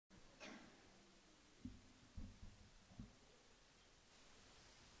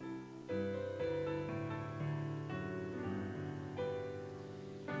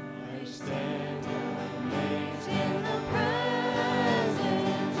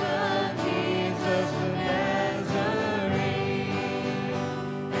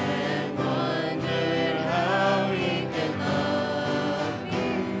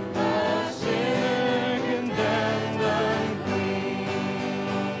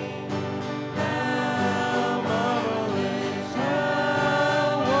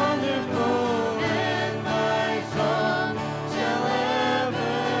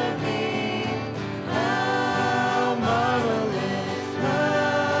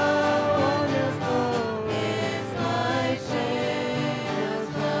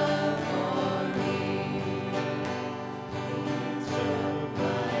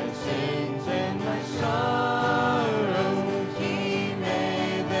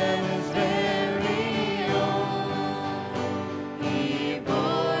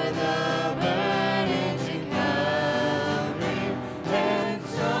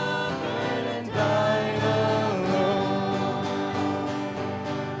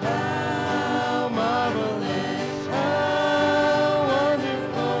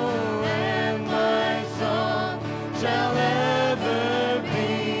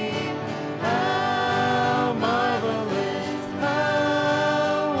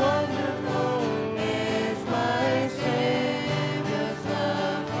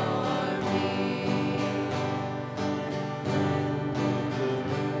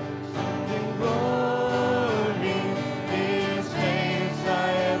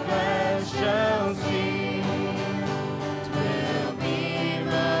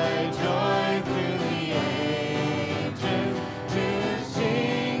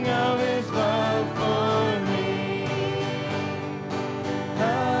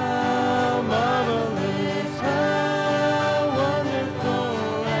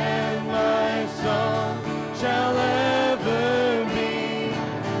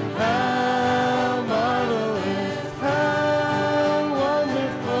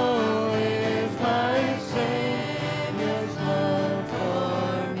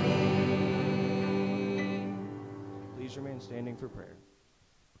standing for prayer.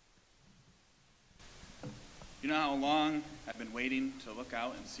 You know how long I've been waiting to look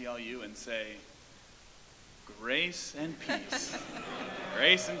out and see all you and say, grace and peace.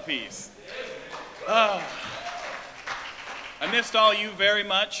 Grace and peace. Oh, I missed all you very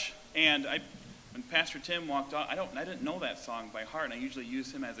much, and when Pastor Tim walked out, I didn't know that song by heart, and I usually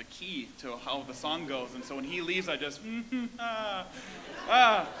use him as a key to how the song goes, and so when he leaves, I just,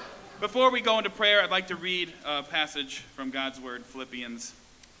 Before we go into prayer, I'd like to read a passage from God's Word, Philippians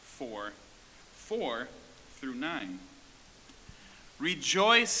 4:4-9.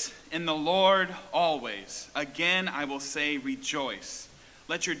 Rejoice in the Lord always. Again, I will say rejoice.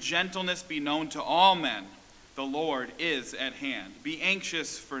 Let your gentleness be known to all men. The Lord is at hand. Be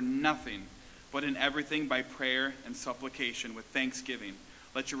anxious for nothing, but in everything by prayer and supplication with thanksgiving.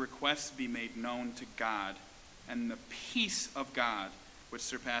 Let your requests be made known to God, and the peace of God, which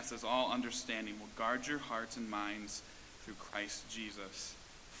surpasses all understanding, will guard your hearts and minds through Christ Jesus.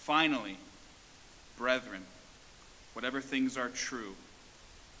 Finally, brethren, whatever things are true,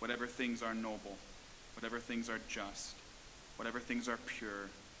 whatever things are noble, whatever things are just, whatever things are pure,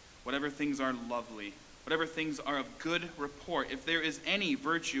 whatever things are lovely, whatever things are of good report, if there is any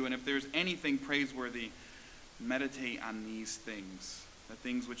virtue and if there is anything praiseworthy, meditate on these things. The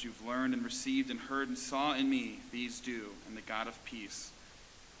things which you've learned and received and heard and saw in me, these do, and the God of peace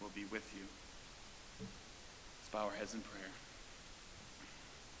will be with you. Let's bow our heads in prayer.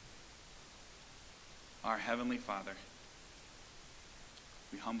 Our Heavenly Father,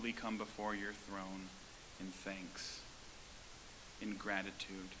 we humbly come before your throne in thanks, in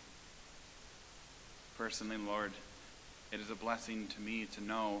gratitude. Personally, Lord, it is a blessing to me to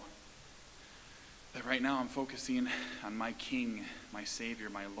know that right now I'm focusing on my King, my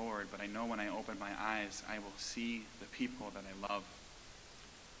Savior, my Lord, but I know when I open my eyes, I will see the people that I love,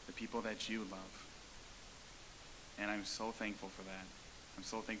 the people that you love. And I'm so thankful for that. I'm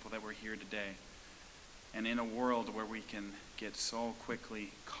so thankful that we're here today. And in a world where we can get so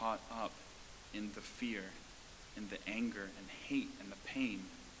quickly caught up in the fear, in the anger and hate and the pain,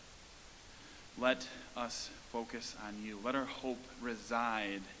 let us focus on you. Let our hope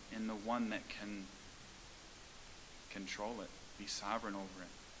reside in the one that can control it, be sovereign over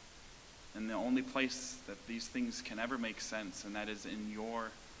it. And the only place that these things can ever make sense, and that is in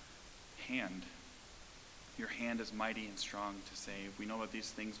your hand. Your hand is mighty and strong to save. We know that these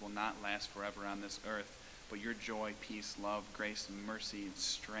things will not last forever on this earth, but your joy, peace, love, grace, and mercy, and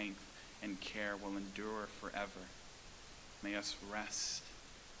strength, and care will endure forever. May us rest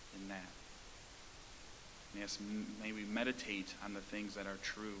in that. May we meditate on the things that are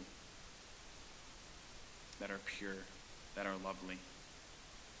true, that are pure, that are lovely.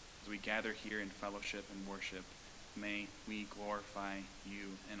 As we gather here in fellowship and worship, may we glorify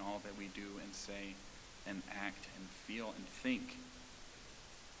you in all that we do and say and act and feel and think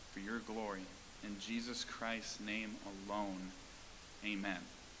for your glory. In Jesus Christ's name alone, amen.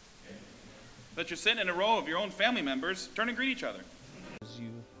 Let you sit in a row of your own family members. Turn and greet each other. As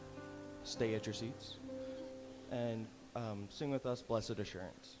you stay at your seats and sing with us, Blessed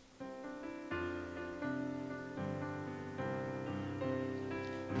Assurance.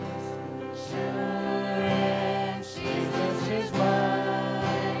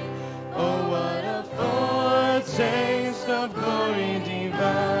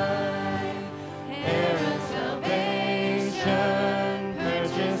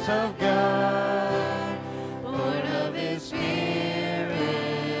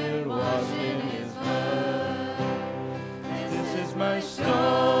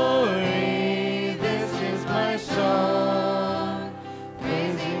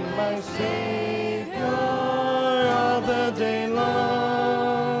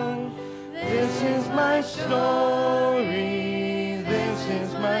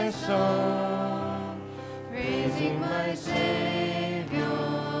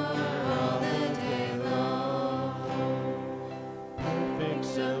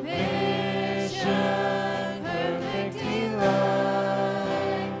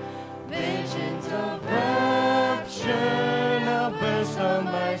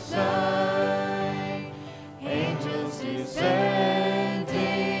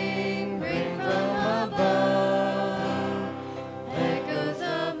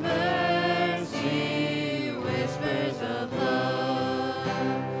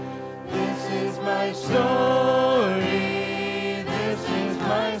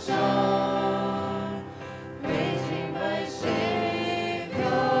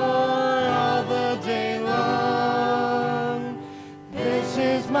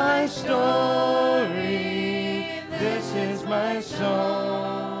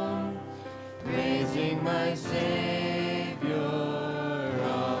 Song, praising my Savior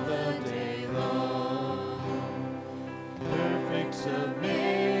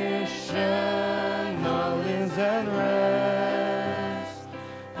and rest.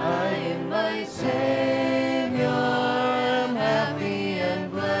 I in my Savior am happy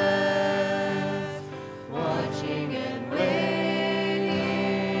and blessed, watching and waiting,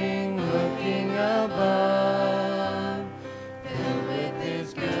 looking above, filled with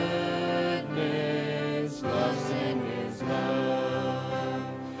His goodness, lost in His love.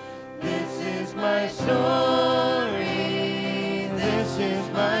 This is my story, this is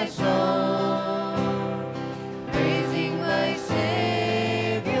my song, praising my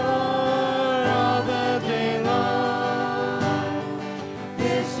Savior all the day long.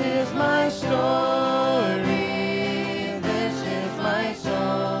 This is my story, this is my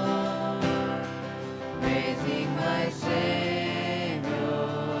song, praising my Savior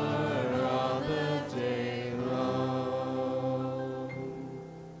all the day long.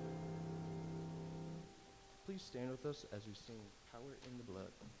 Please stand with us as we sing Power in the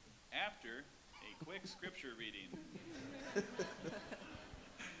Blood. After a quick scripture reading.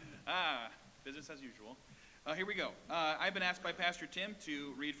 Business as usual. Here we go. I've been asked by Pastor Tim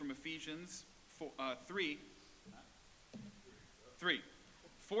to read from Ephesians 3,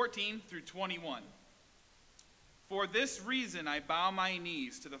 14 through 21. For this reason I bow my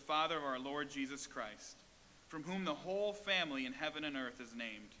knees to the Father of our Lord Jesus Christ, from whom the whole family in heaven and earth is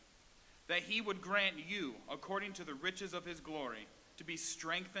named, that He would grant you, according to the riches of His glory, to be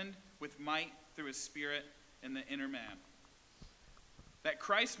strengthened with might through His Spirit in the inner man, that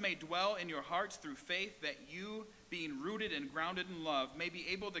Christ may dwell in your hearts through faith, that you, being rooted and grounded in love, may be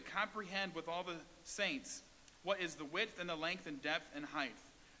able to comprehend with all the saints what is the width and the length and depth and height,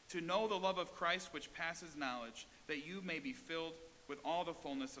 to know the love of Christ which passes knowledge, that you may be filled with all the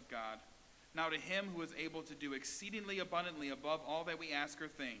fullness of God. Now to Him who is able to do exceedingly abundantly above all that we ask or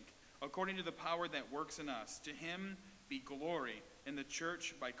think, according to the power that works in us, to Him be glory in the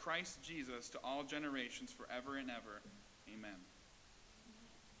church by Christ Jesus to all generations forever and ever. Amen.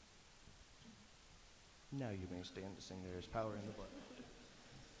 Now you may stand to sing There is Power in the Blood.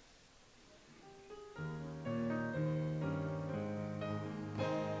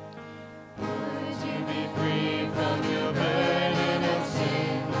 Would you be free from your burden of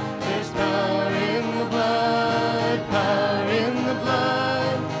sin? There's power in the blood, power in the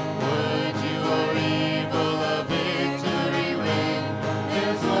blood. Would you or evil a victory win?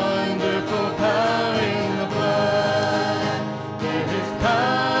 There's wonderful power in the blood. There is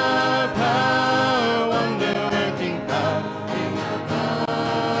power, power, wonder-working power in the blood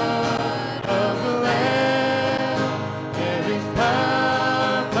of the Lamb. There is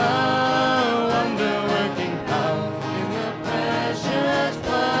power, power, wonder-working power in the precious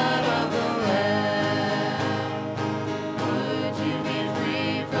blood of the Lamb. Would you be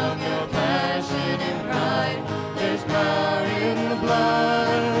free from your passion and pride? There's power in the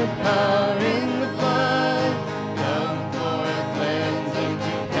blood, power in the blood. Come for a cleansing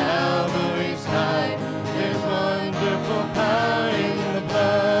to Calvary's tide. There's wonderful power in the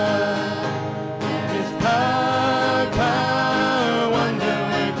blood. There is power, power,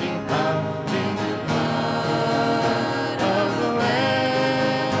 wonder-working power in the blood of the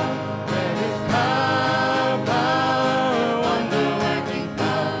Lamb. There is power, power, wonder-working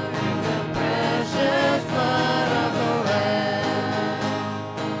power in the precious blood of the Lamb.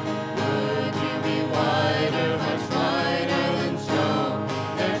 Would you be whiter, much whiter than snow?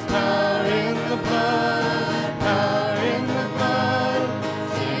 There's power in the blood, power in the blood.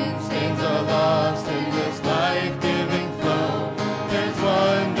 Sin stains are lost in this life-giving flow. There's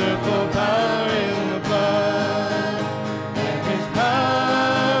wonderful power in the blood. There is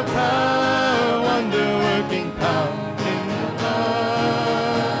power, power, wonder-working power in the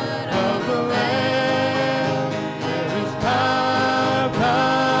blood of the Lamb. There is power,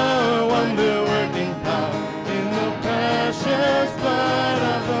 power, wonder-working power in the precious blood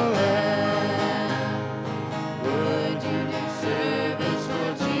of the Lamb. Would you do service for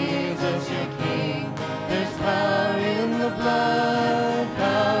Jesus your King? There's power in the blood,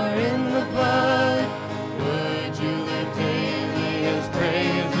 power in the blood. Would you live daily His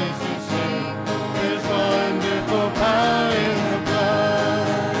praises to sing? There's wonderful power in the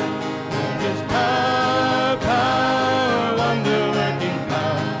blood. There is power, power, wonder-working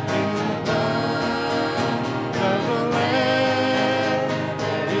power in the blood of the Lamb.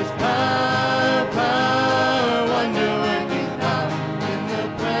 There is power, power, wonder-working power in the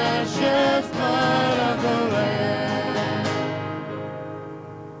precious blood of the Lamb.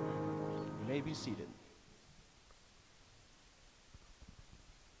 You may be seated.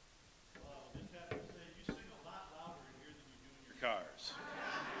 Well, I just have to say, you sing a lot louder in here than you do in your cars.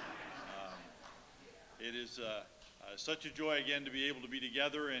 It is Such a joy again to be able to be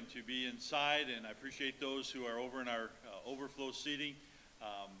together and to be inside, and I appreciate those who are over in our overflow seating.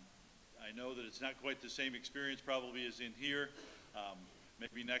 I know that it's not quite the same experience probably as in here.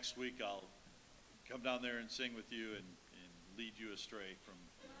 Maybe next week I'll come down there and sing with you and lead you astray from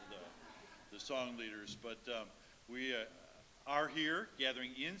the song leaders. But we are here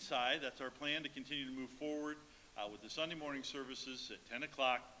gathering inside. That's our plan to continue to move forward with the Sunday morning services at 10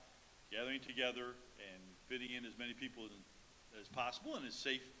 o'clock, gathering together and fitting in as many people as possible and as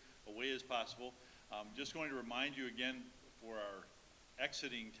safe a way as possible. Just going to remind you again for our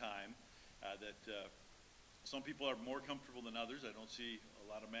exiting time that some people are more comfortable than others. I don't see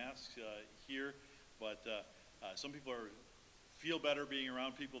a lot of masks here, but some people feel better being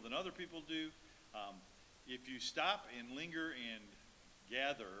around people than other people do. If you stop and linger and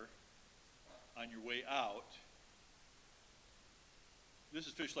gather on your way out, this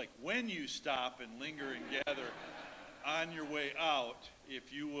is fish like when you stop and linger and gather on your way out,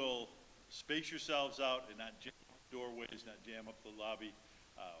 if you will space yourselves out and not jam up doorways, not jam up the lobby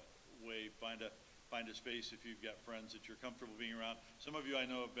way, find a space if you've got friends that you're comfortable being around. Some of you I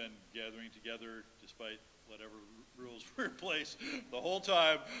know have been gathering together despite whatever rules were in place the whole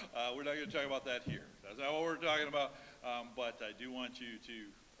time. We're not going to talk about that here. That's not what we're talking about. But I do want you to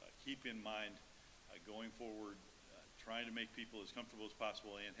keep in mind going forward, trying to make people as comfortable as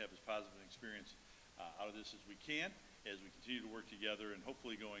possible and have as positive an experience out of this as we can as we continue to work together and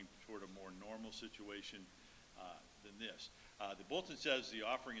hopefully going toward a more normal situation than this. The bulletin says the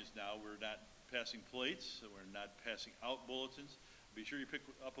offering is now. We're not passing plates. We're not passing out bulletins. Be sure you pick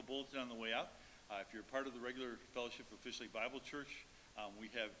up a bulletin on the way out. If you're part of the regular Fellowship of Fish Lake Bible Church, we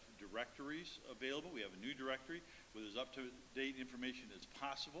have directories available. We have a new directory with as up-to-date information as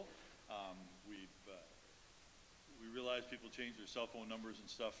possible. We realize people change their cell phone numbers and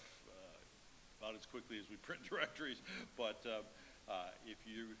stuff about as quickly as we print directories, but if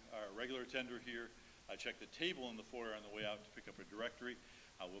you are a regular attender here, check the table in the foyer on the way out to pick up a directory.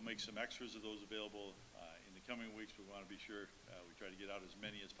 We'll make some extras of those available in the coming weeks. We want to be sure we try to get out as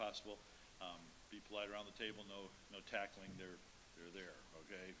many as possible. Be polite around the table, no tackling, they're there,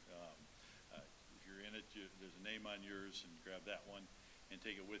 okay? If you're in it, there's a name on yours, and grab that one and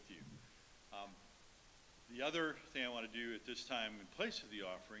take it with you. The other thing I want to do at this time in place of the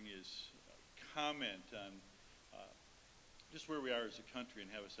offering is comment on just where we are as a country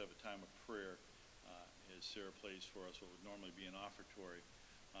and have us have a time of prayer as Sarah plays for us what would normally be an offertory.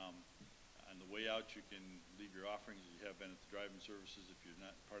 On the way out, you can leave your offerings as you have been at the drive-in services. If you're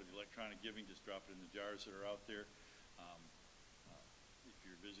not part of the electronic giving, just drop it in the jars that are out there. If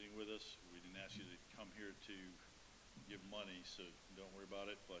you're visiting with us, we didn't ask you to come here to give money, so don't worry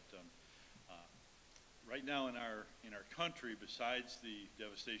about it. But right now in our country, besides the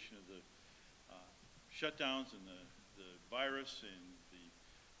devastation of the shutdowns and the virus and the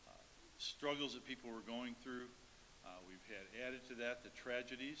struggles that people were going through, we've had added to that the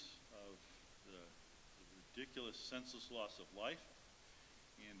tragedies of the ridiculous senseless loss of life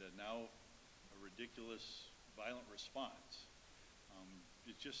and now a ridiculous violent response.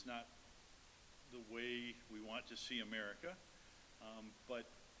 It's just not the way we want to see America. But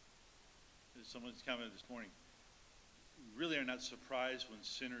as someone's commented this morning, we really are not surprised when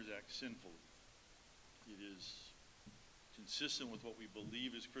sinners act sinfully. It is consistent with what we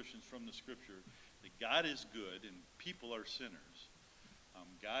believe as Christians from the Scripture, that God is good and people are sinners.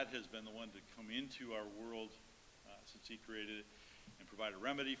 God has been the one to come into our world since he created it and provide a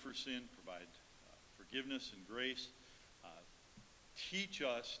remedy for sin, provide forgiveness and grace, teach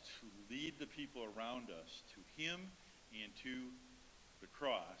us to lead the people around us to him and to the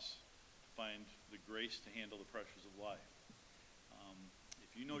cross to find the grace to handle the pressures of life.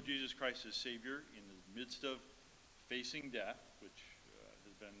 If you know Jesus Christ as Savior in the midst of facing death, which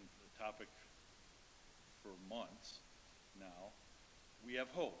has been a topic for months now, we have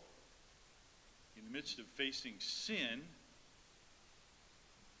hope. In the midst of facing sin,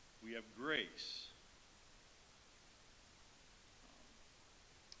 we have grace.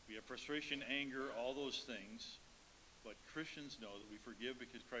 We have frustration, anger, all those things, but Christians know that we forgive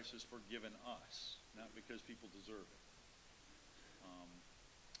because Christ has forgiven us, not because people deserve it.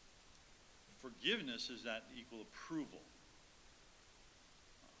 Forgiveness does not equal approval.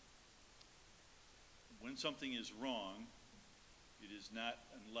 When something is wrong, it is not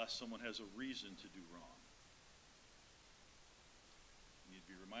unless someone has a reason to do wrong. We need to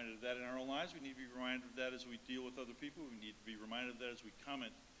be reminded of that in our own lives. We need to be reminded of that as we deal with other people. We need to be reminded of that as we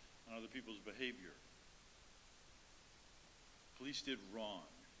comment on other people's behavior. Police did wrong.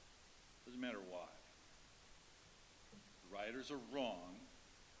 Doesn't matter why. The rioters are wrong.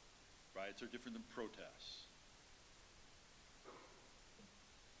 Riots are different than protests.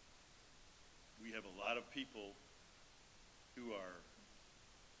 lot of people who are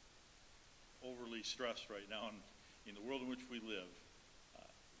overly stressed right now in the world in which we live.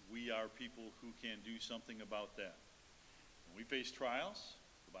 We are people who can do something about that. When we face trials,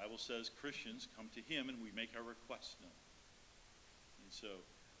 the Bible says Christians come to him and we make our requests known. And so,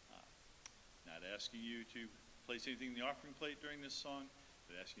 not asking you to place anything in the offering plate during this song,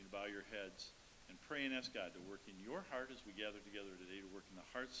 but asking you to bow your heads and pray and ask God to work in your heart as we gather together today, to work in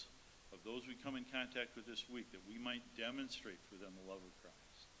the hearts of those we come in contact with this week, that we might demonstrate for them the love of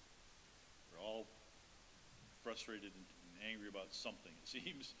Christ. We're all frustrated and angry about something, it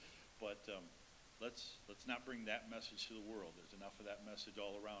seems, but let's not bring that message to the world. There's enough of that message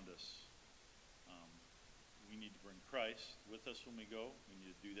all around us. We need to bring Christ with us when we go. We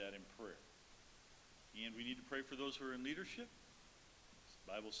need to do that in prayer. And we need to pray for those who are in leadership.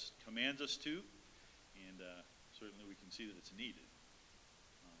 The Bible commands us to, and certainly we can see that it's needed.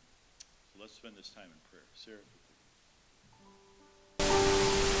 So let's spend this time in prayer. Sarah, if you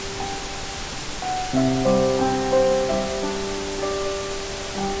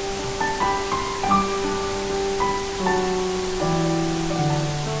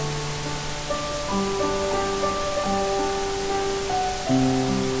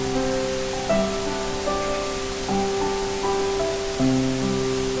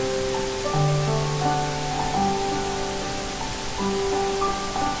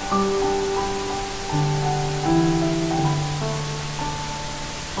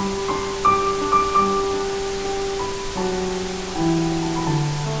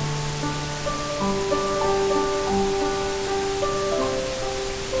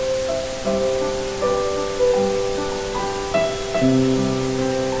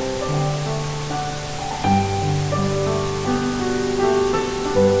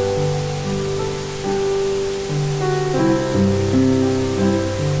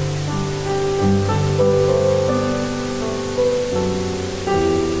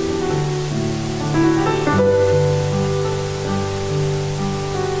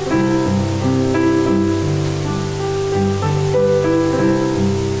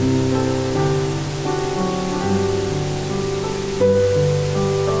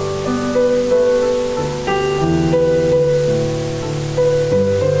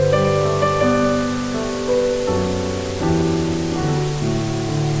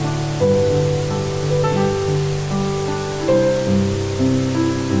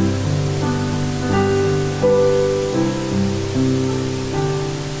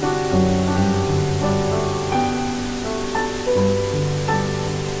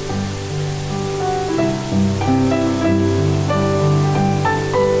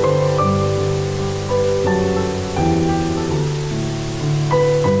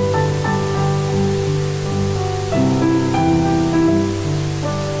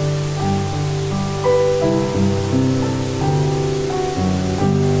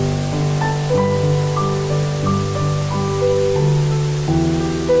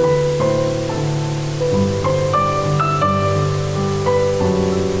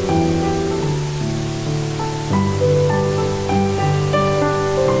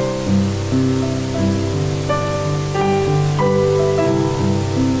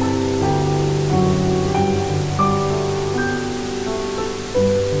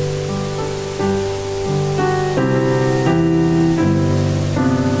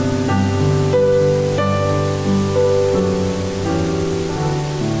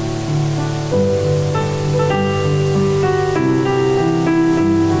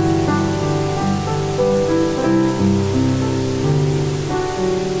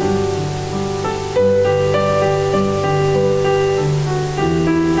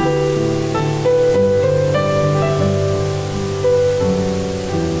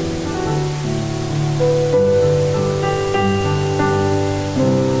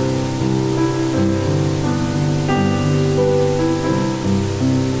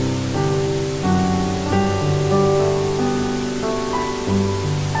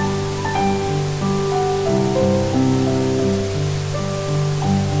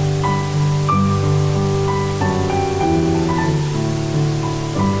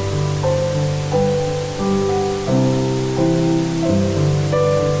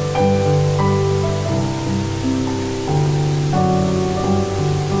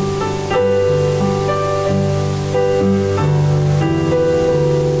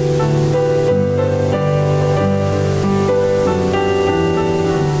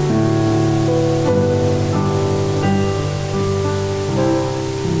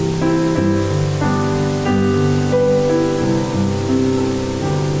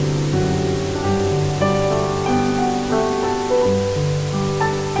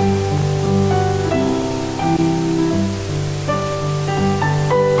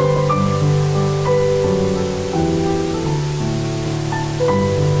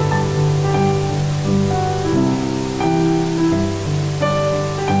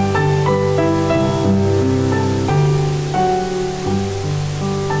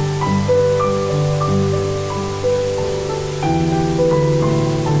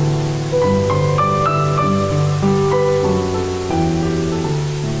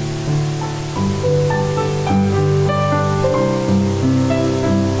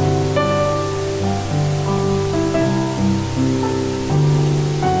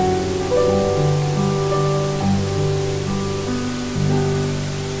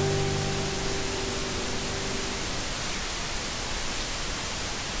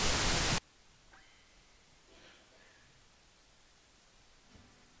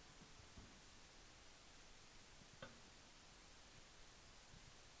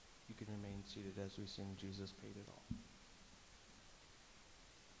remain seated as we sing Jesus Paid It All.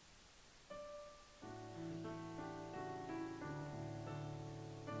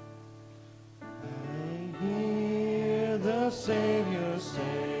 I hear the Savior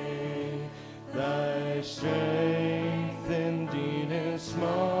say, thy strength indeed is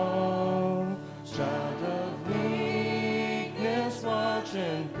small. Child of weakness, watch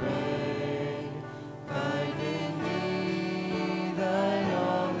and pray. Find in me thine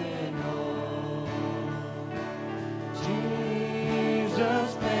all in all.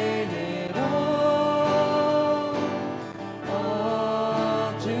 Jesus paid it all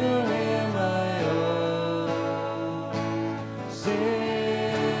to him I owe.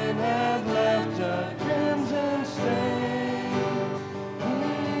 Sin had left a crimson stain,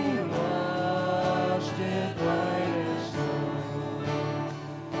 he washed it white as snow.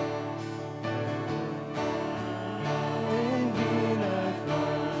 Indeed I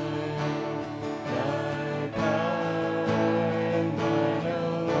find thy power in thine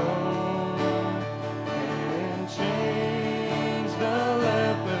alone, and change the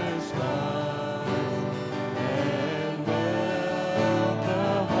leper's life, and melt the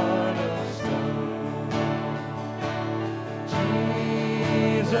heart of stone.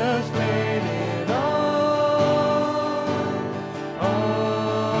 Jesus paid it all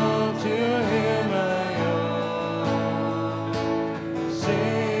to him I owe.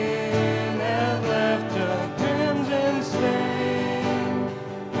 Sin had left a crimson stain,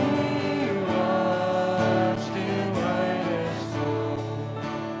 he washed it white as snow.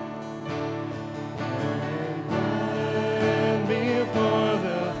 And when before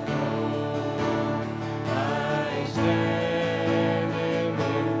the throne I stand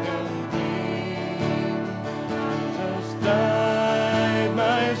incomplete, Jesus died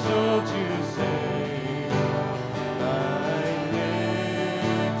my soul to save. Thy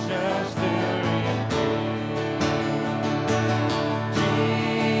gift shall still redeem.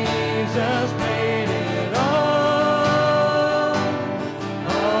 Jesus paid it all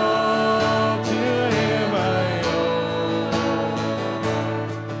to him I owe.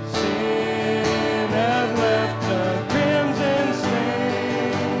 Sin had left a crimson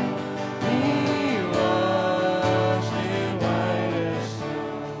stain, he washed it white as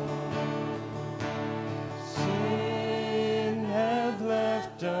snow. Sin had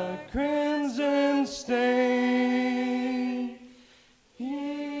left a crimson stain,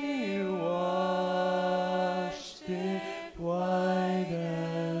 he washed it white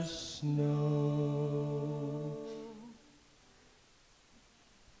as snow.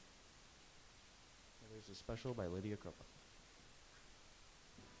 There's a special by Lydia Krupa.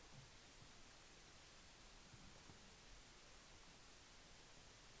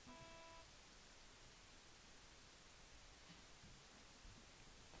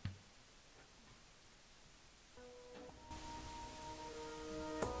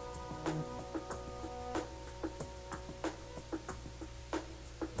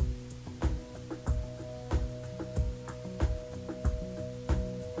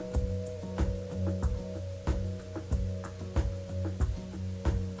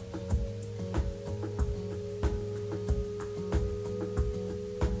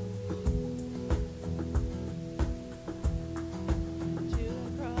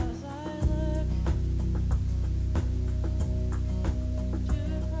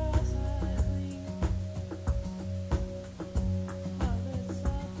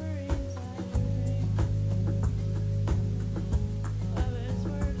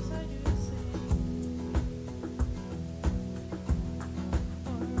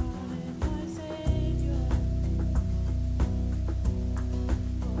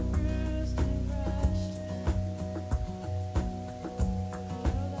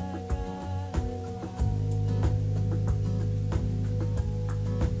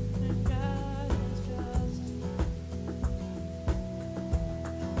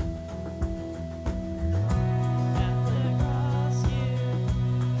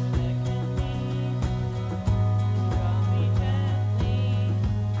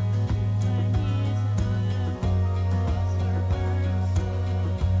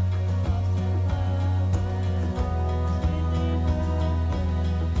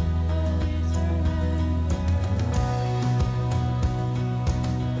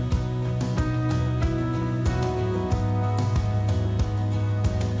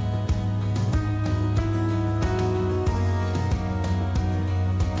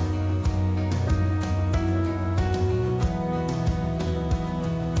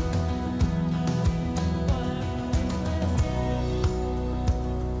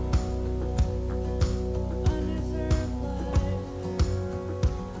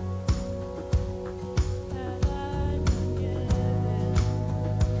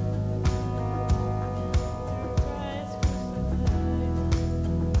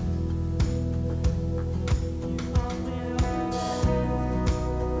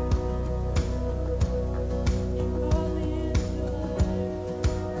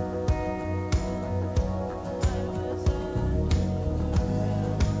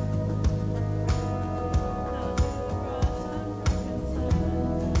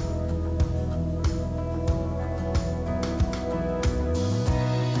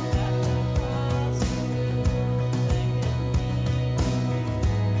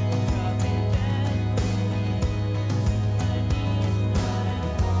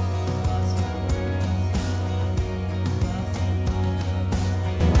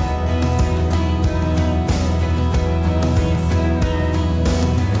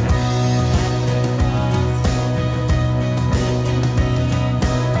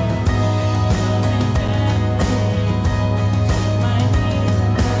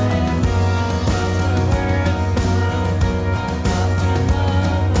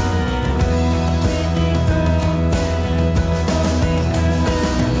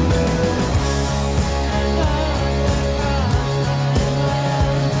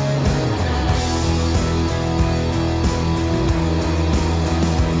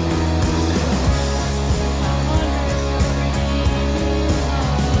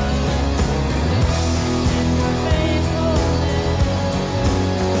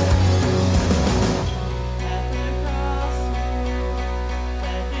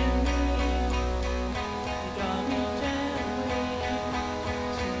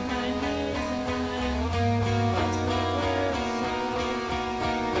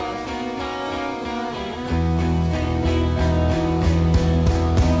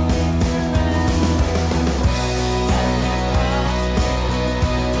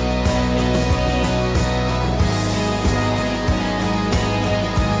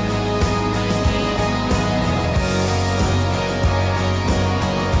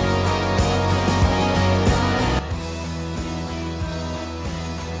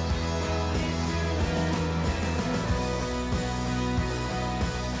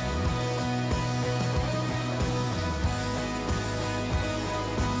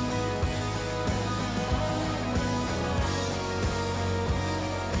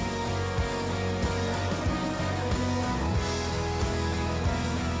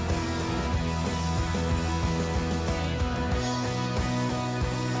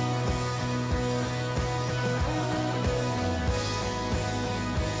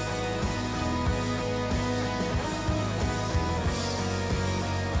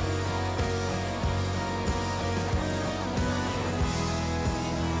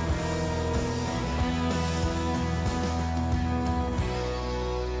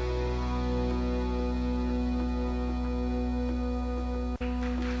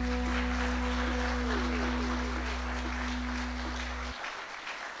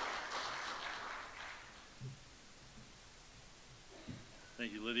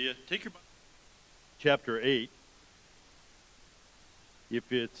 you, Lydia. Take your chapter 8.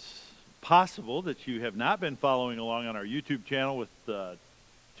 If it's possible that you have not been following along on our YouTube channel with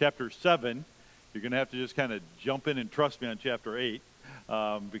chapter 7, you're going to have to just kind of jump in and trust me on chapter 8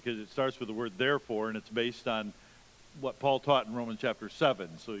 because it starts with the word therefore, and it's based on what Paul taught in Romans chapter 7.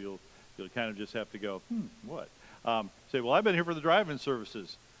 So you'll kind of just have to go, what? Say, well, I've been here for the drive-in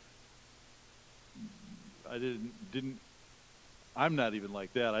services. I'm not even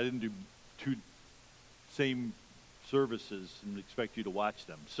like that. I didn't do two same services and expect you to watch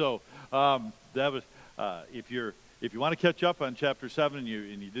them. So that was if you want to catch up on chapter 7 and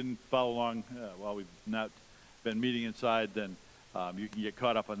you didn't follow along while we've not been meeting inside, then you can get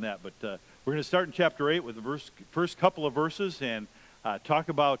caught up on that. But we're going to start in chapter 8 with the first couple of verses and talk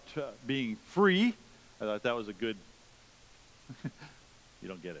about being free. I thought that was a good. You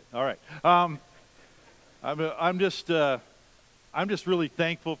don't get it. All right. I'm just really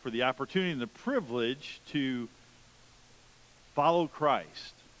thankful for the opportunity and the privilege to follow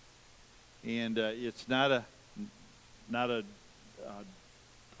Christ, and it's not a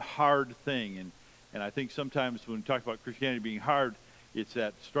hard thing. And I think sometimes when we talk about Christianity being hard, it's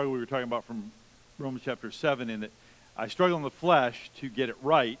that struggle we were talking about from Romans chapter 7, in that I struggle in the flesh to get it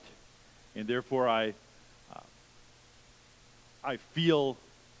right, and therefore I feel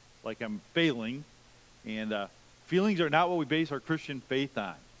like I'm failing. And feelings are not what we base our Christian faith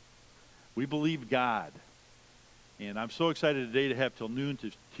on. We believe God. And I'm so excited today to have till noon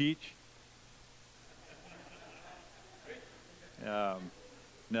to teach.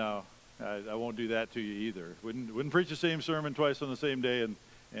 No, I won't do that to you either. Wouldn't preach the same sermon twice on the same day,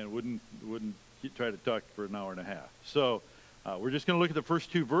 and wouldn't try to talk for an hour and a half. So we're just going to look at the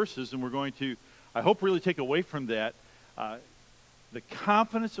first two verses, and we're going to, I hope, really take away from that the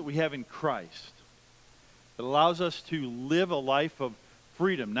confidence that we have in Christ. It allows us to live a life of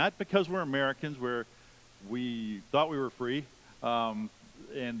freedom, not because we're Americans where we thought we were free, and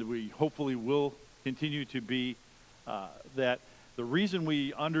we hopefully will continue to be, that the reason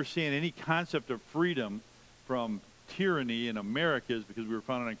we understand any concept of freedom from tyranny in America is because we were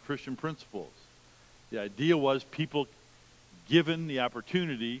founded on Christian principles. The idea was people given the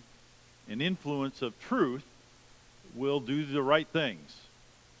opportunity and influence of truth will do the right things.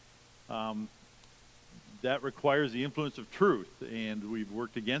 That requires the influence of truth, and we've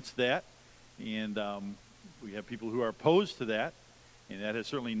worked against that, and we have people who are opposed to that, and that has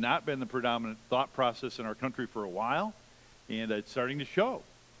certainly not been the predominant thought process in our country for a while, and it's starting to show.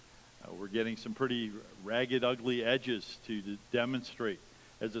 We're getting some pretty ragged, ugly edges to demonstrate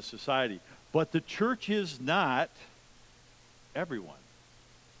as a society. But the church is not everyone,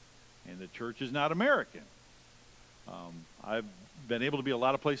 and the church is not American. I've been able to be a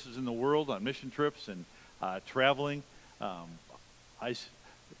lot of places in the world on mission trips and traveling. One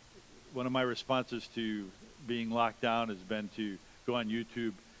of my responses to being locked down has been to go on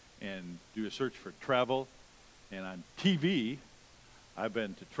YouTube and do a search for travel. And on TV, I've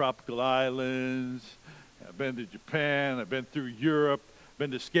been to tropical islands, I've been to Japan, I've been through Europe,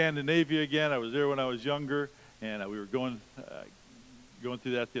 been to Scandinavia again. I was there when I was younger, and we were going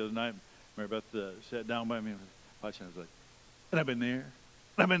through that the other night. Mary Beth sat down by me and was watching. I was like, and I've been there,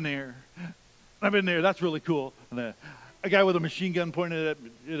 and I've been there, and I've been there. That's really cool. And a guy with a machine gun pointed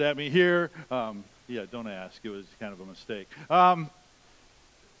it at me here. Yeah, don't ask. It was kind of a mistake.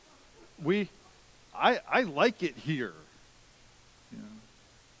 I like it here, you know,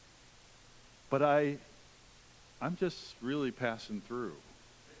 but I'm just really passing through.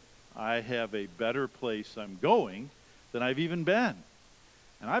 I have a better place I'm going than I've even been,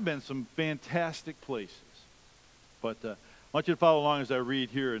 and I've been some fantastic places. But I want you to follow along as I read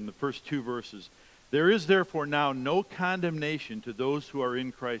here in the first two verses. There is therefore now no condemnation to those who are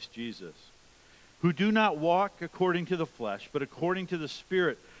in Christ Jesus, who do not walk according to the flesh, but according to the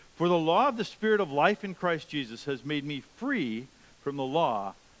Spirit. For the law of the Spirit of life in Christ Jesus has made me free from the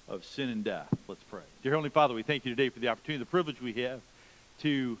law of sin and death. Let's pray. Dear Heavenly Father, we thank you today for the opportunity, the privilege we have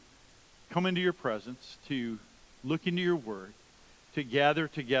to come into your presence, to look into your word, to gather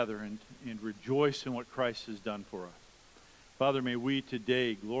together and rejoice in what Christ has done for us. Father, may we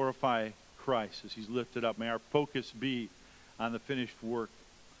today glorify Christ as he's lifted up. May our focus be on the finished work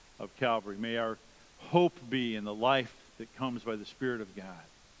of Calvary. May our hope be in the life that comes by the Spirit of God.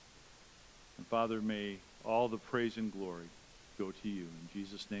 And Father, may all the praise and glory go to you. In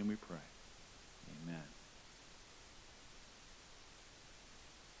Jesus' name we pray. Amen.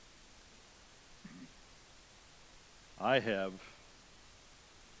 I have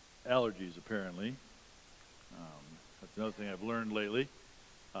allergies, apparently. That's another thing I've learned lately.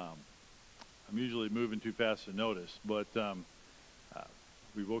 I'm usually moving too fast to notice, but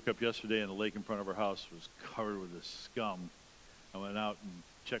we woke up yesterday and the lake in front of our house was covered with this scum. I went out and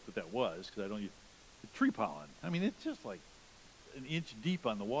checked what that was because I don't use tree pollen. I mean, it's just like an inch deep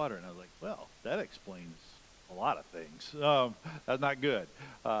on the water. And I was like, well, that explains a lot of things. That's not good.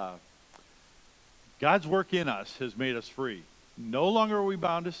 God's work in us has made us free. No longer are we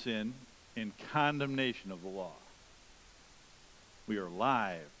bound to sin and condemnation of the law. We are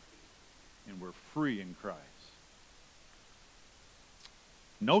alive and we're free in Christ.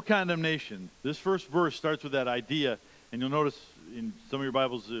 No condemnation. This first verse starts with that idea, and you'll notice in some of your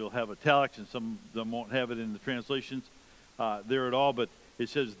Bibles it'll have italics and some of them won't have it in the translations there at all, but it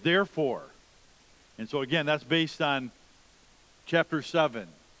says, therefore. And so again, that's based on chapter 7.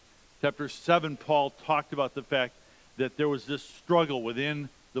 Chapter 7, Paul talked about the fact that there was this struggle within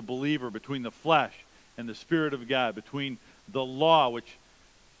the believer between the flesh and the Spirit of God, between the law, which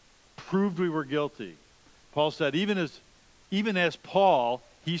proved we were guilty. Paul said, even as Paul,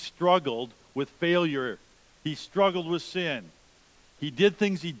 he struggled with failure. He struggled with sin. He did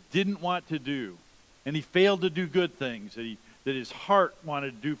things he didn't want to do, and he failed to do good things that his heart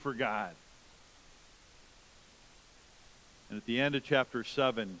wanted to do for God. And at the end of chapter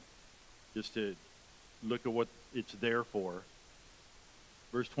 7, just to look at what it's there for,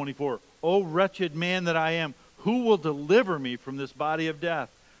 verse 24, O wretched man that I am, who will deliver me from this body of death?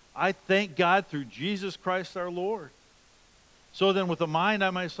 I thank God through Jesus Christ our Lord. So then with the mind I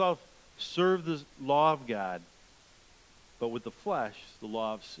myself serve the law of God, but with the flesh the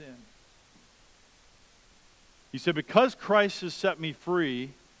law of sin. He said, because Christ has set me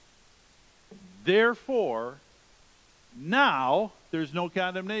free, therefore now there's no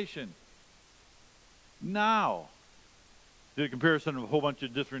condemnation. Now. Did a comparison of a whole bunch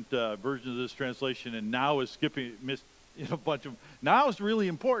of different versions of this translation, and now is skipping, missed a bunch of. Now is really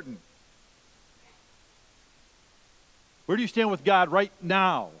important. Where do you stand with God right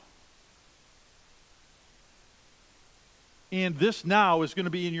now? And this now is going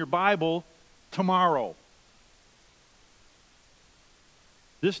to be in your Bible tomorrow.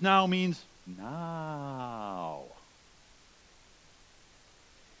 This now means now.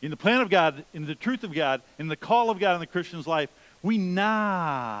 In the plan of God, in the truth of God, in the call of God in the Christian's life, we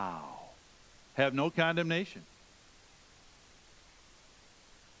now have no condemnation.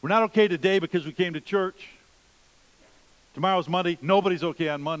 We're not okay today because we came to church. Tomorrow's Monday. Nobody's okay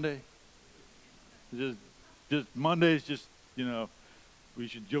on Monday. Just Monday's just, we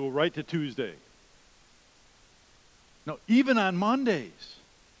should go right to Tuesday. No, even on Mondays,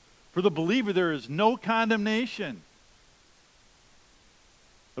 for the believer, there is no condemnation.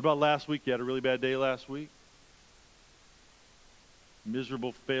 What about last week? You had a really bad day last week?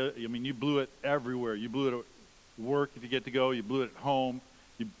 Miserable failure. I mean, you blew it everywhere. You blew it at work if you get to go. You blew it at home.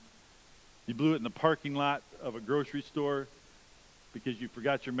 You blew it in the parking lot of a grocery store because you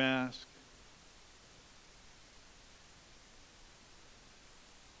forgot your mask.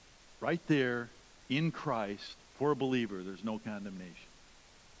 Right there, in Christ, for a believer, there's no condemnation.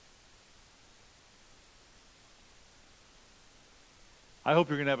 I hope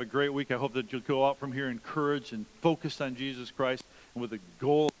you're going to have a great week. I hope that you'll go out from here encouraged and focused on Jesus Christ and with a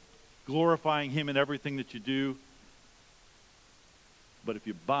goal of glorifying Him in everything that you do. But if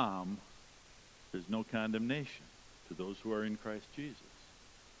you bomb, there's no condemnation to those who are in Christ Jesus.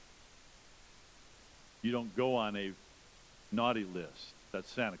 You don't go on a naughty list.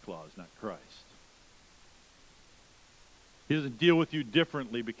 That's Santa Claus, not Christ. He doesn't deal with you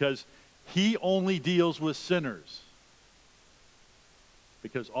differently because He only deals with sinners.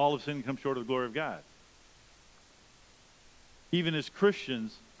 Because all of sin comes short of the glory of God. Even as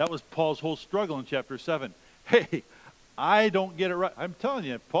Christians, that was Paul's whole struggle in chapter 7. Hey, I don't get it right. I'm telling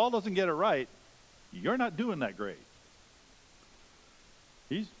you, if Paul doesn't get it right, you're not doing that great.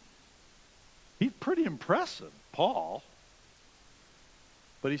 He's pretty impressive, Paul.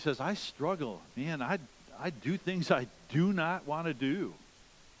 But he says, I struggle. Man, I do things I do not want to do.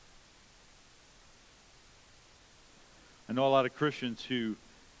 I know a lot of Christians who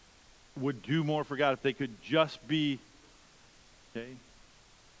would do more for God if they could just be, okay?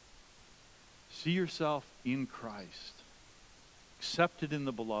 See yourself in Christ, accepted in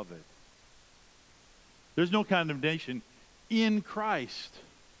the beloved. There's no condemnation in Christ.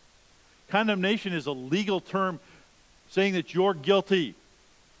 Condemnation is a legal term saying that you're guilty.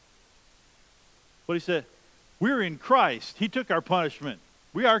 What he said, we're in Christ. He took our punishment.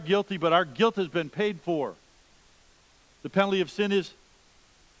 We are guilty, but our guilt has been paid for. The penalty of sin is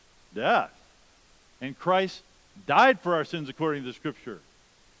death. And Christ died for our sins according to the Scripture.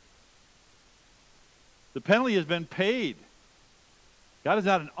 The penalty has been paid. God is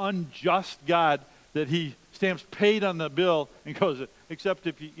not an unjust God that He stamps paid on the bill and goes, except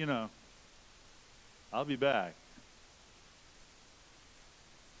if you know, I'll be back.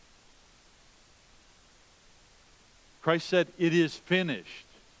 Christ said, it is finished.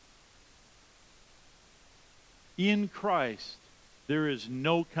 In Christ, there is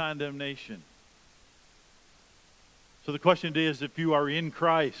no condemnation. So the question today is, if you are in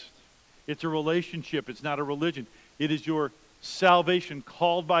Christ, it's a relationship, it's not a religion. It is your salvation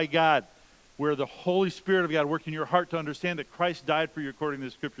called by God, where the Holy Spirit of God worked in your heart to understand that Christ died for you according to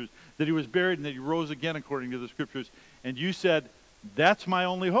the Scriptures, that he was buried and that he rose again according to the Scriptures. And you said, that's my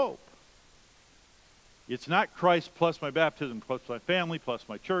only hope. It's not Christ plus my baptism, plus my family, plus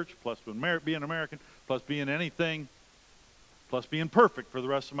my church, plus being American, plus being anything, plus being perfect for the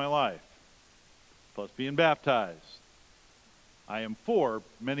rest of my life, plus being baptized. I am for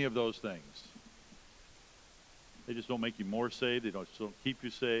many of those things. They just don't make you more saved. They don't keep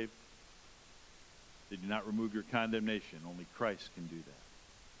you saved. They do not remove your condemnation. Only Christ can do that.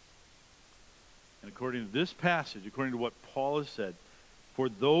 And according to this passage, according to what Paul has said, for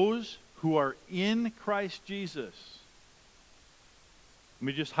those who are in Christ Jesus, let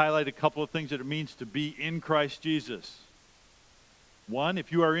me just highlight a couple of things that it means to be in Christ Jesus. One,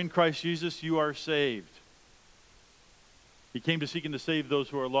 if you are in Christ Jesus, you are saved. He came to seek and to save those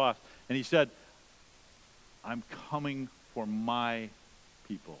who are lost. And he said, I'm coming for my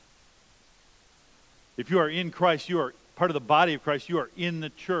people. If you are in Christ, you are part of the body of Christ. You are in the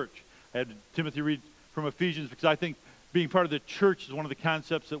church. I had Timothy read from Ephesians because I think being part of the church is one of the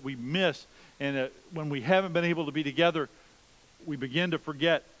concepts that we miss. And when we haven't been able to be together, we begin to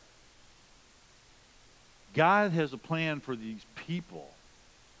forget God has a plan for these people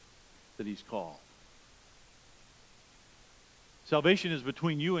that he's called. Salvation is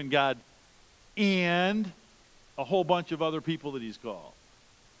between you and God and a whole bunch of other people that he's called.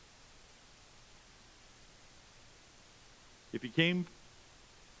 If he came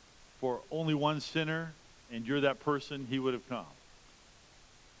for only one sinner and you're that person, he would have come.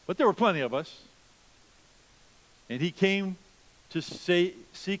 But there were plenty of us. And he came to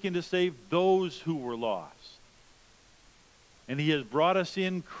seek and to save those who were lost. And he has brought us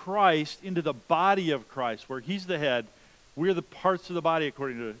in Christ into the body of Christ, where he's the head. We're the parts of the body,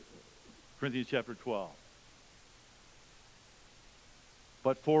 according to Corinthians chapter 12.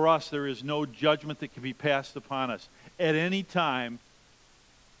 But for us, there is no judgment that can be passed upon us at any time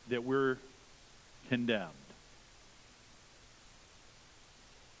that we're condemned.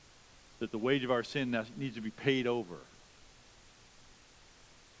 That the wage of our sin needs to be paid over.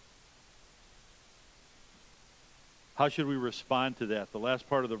 How should we respond to that? The last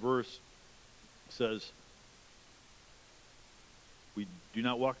part of the verse says, we do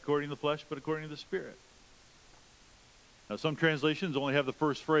not walk according to the flesh, but according to the Spirit. Now, some translations only have the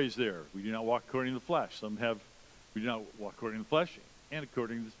first phrase there. We do not walk according to the flesh. Some have, we do not walk according to the flesh and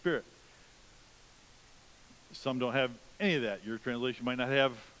according to the Spirit. Some don't have any of that. Your translation might not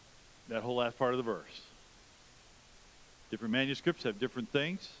have that whole last part of the verse. Different manuscripts have different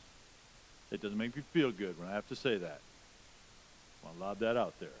things. It doesn't make me feel good when I have to say that. I'll lob that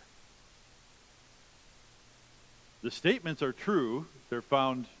out there. The statements are true. They're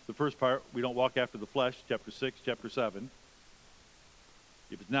found, the first part, we don't walk after the flesh, chapter 6, chapter 7.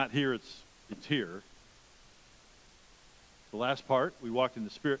 If it's not here, it's here. The last part, we walked in the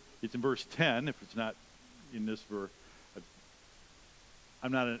Spirit, it's in verse 10, if it's not in this verse.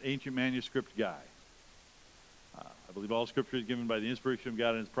 I'm not an ancient manuscript guy. I believe all Scripture is given by the inspiration of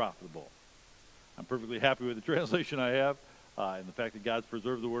God and is profitable. I'm perfectly happy with the translation I have and the fact that God's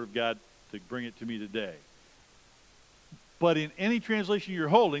preserved the Word of God to bring it to me today. But in any translation you're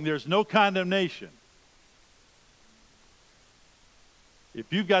holding, there's no condemnation.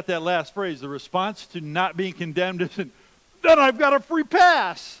 If you've got that last phrase, the response to not being condemned isn't, then I've got a free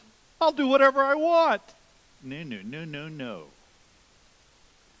pass. I'll do whatever I want. No, no, no, no, no.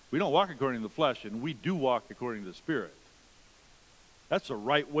 We don't walk according to the flesh, and we do walk according to the Spirit. That's the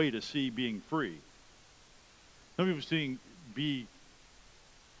right way to see being free. Some people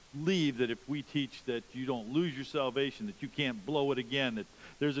believe that if we teach that you don't lose your salvation, that you can't blow it again,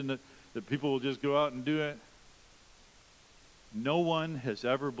 that people will just go out and do it. No one has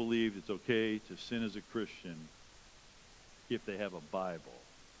ever believed it's okay to sin as a Christian if they have a Bible.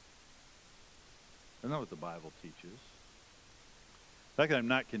 That's not what the Bible teaches. The fact that I'm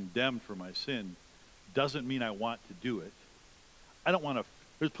not condemned for my sin doesn't mean I want to do it. I don't want to.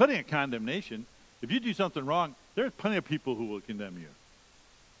 There's plenty of condemnation. If you do something wrong, there's plenty of people who will condemn you.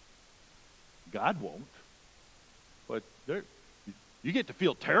 God won't. But you get to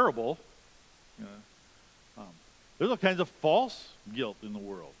feel terrible. There's all kinds of false guilt in the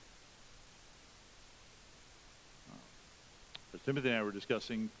world. As Timothy and I were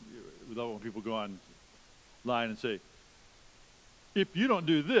discussing, without when people go online and say, if you don't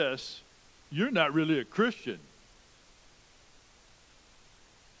do this, you're not really a Christian.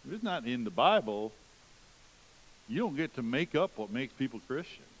 If it's not in the Bible, you don't get to make up what makes people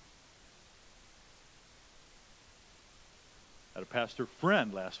Christian. I had a pastor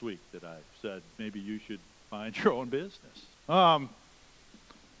friend last week that I said, maybe you should find your own business.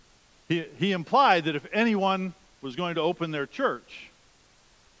 He implied that if anyone was going to open their church,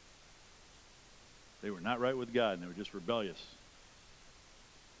 they were not right with God and they were just rebellious.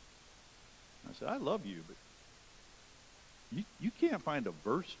 I said, I love you, but you can't find a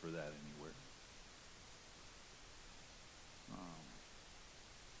verse for that anywhere.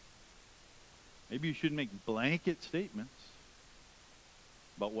 Maybe you shouldn't make blanket statements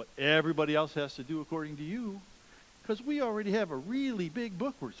about what everybody else has to do according to you, because we already have a really big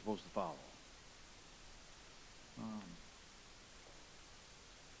book we're supposed to follow.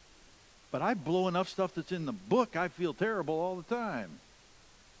 But I blow enough stuff that's in the book, I feel terrible all the time.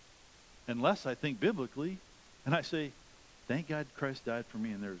 Unless I think biblically, and I say, thank God Christ died for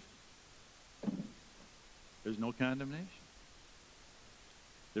me, and there's no condemnation.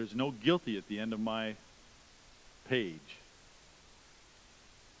 There's no guilty at the end of my page.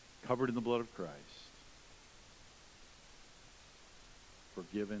 Covered in the blood of Christ.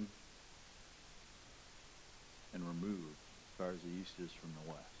 Forgiven and removed as far as the east is from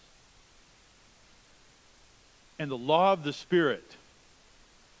the west. And the law of the Spirit.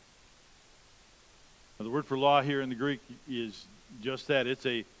 Now, the word for law here in the Greek is just that. It's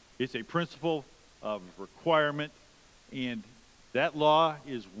a principle of requirement, and that law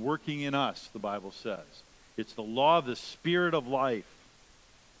is working in us, the Bible says. It's the law of the Spirit of life.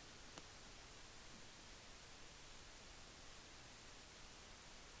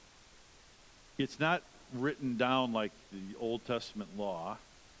 It's not written down like the Old Testament law,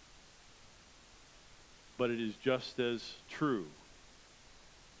 but it is just as true.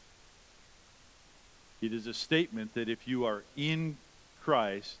 It is a statement that if you are in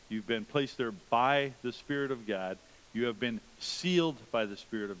Christ, you've been placed there by the Spirit of God, you have been sealed by the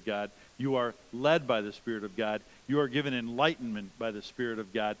Spirit of God, you are led by the Spirit of God, you are given enlightenment by the Spirit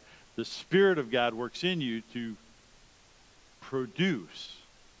of God. The Spirit of God works in you to produce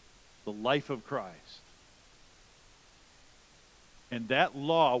the life of Christ. And that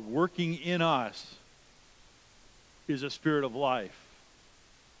law working in us is a spirit of life.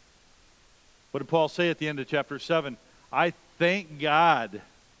 What did Paul say at the end of chapter 7? I thank God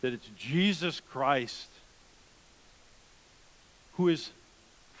that it's Jesus Christ who is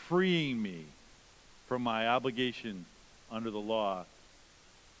freeing me from my obligation under the law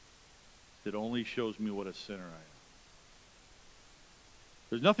that only shows me what a sinner I am.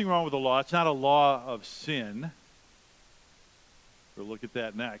 There's nothing wrong with the law. It's not a law of sin. We'll look at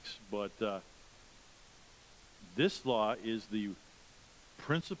that next. But this law is the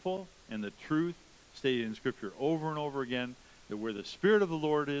principle and the truth stated in Scripture over and over again, that where the Spirit of the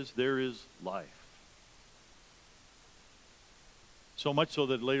Lord is, there is life. So much so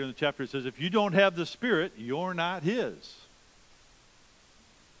that later in the chapter it says, if you don't have the Spirit, you're not His.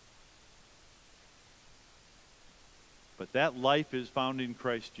 But that life is found in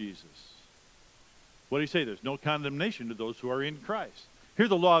Christ Jesus. What do you say? There's no condemnation to those who are in Christ. Here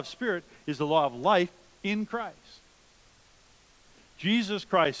the law of Spirit is the law of life in Christ. Jesus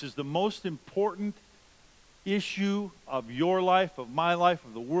Christ is the most important issue of your life, of my life,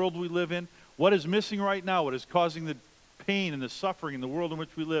 of the world we live in. What is missing right now, what is causing the pain and the suffering in the world in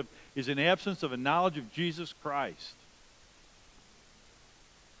which we live, is an absence of a knowledge of Jesus Christ.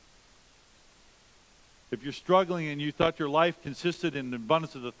 If you're struggling and you thought your life consisted in the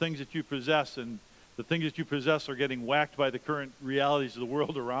abundance of the things that you possess, and the things that you possess are getting whacked by the current realities of the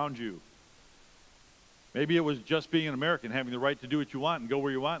world around you. Maybe it was just being an American, having the right to do what you want and go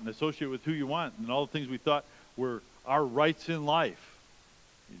where you want and associate with who you want, and all the things we thought were our rights in life.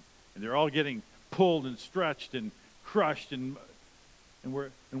 And they're all getting pulled and stretched and crushed, and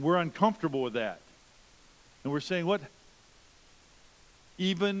we're uncomfortable with that. And we're saying, what?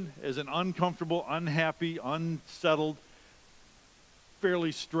 Even as an uncomfortable, unhappy, unsettled,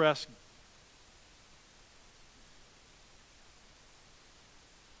 fairly stressed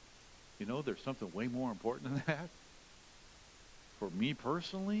you know, there's something way more important than that. For me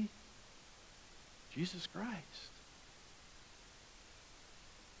personally, Jesus Christ.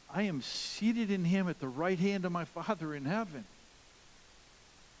 I am seated in Him at the right hand of my Father in heaven.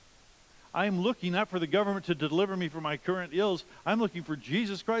 I am looking not for the government to deliver me from my current ills. I'm looking for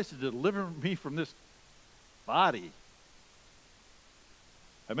Jesus Christ to deliver me from this body.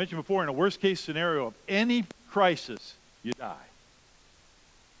 I mentioned before, in a worst case scenario of any crisis you die.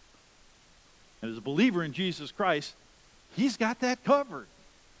 And as a believer in Jesus Christ, he's got that covered.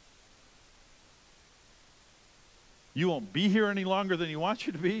 You won't be here any longer than he wants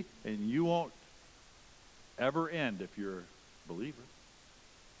you to be, and you won't ever end if you're a believer.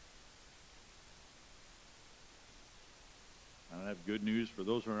 I have good news for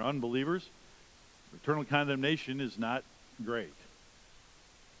those who are unbelievers. Eternal condemnation is not great.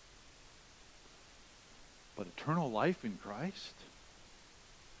 But eternal life in Christ,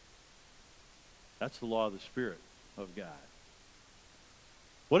 that's the law of the Spirit of God.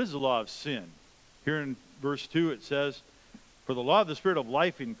 What is the law of sin? Here in verse 2 it says, "For the law of the Spirit of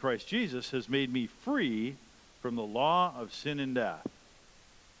life in Christ Jesus has made me free from the law of sin and death."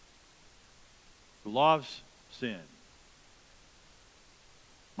 The law of sin.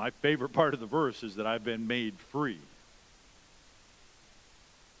 My favorite part of the verse is that I've been made free.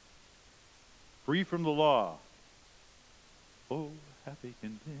 Free from the law. Oh, happy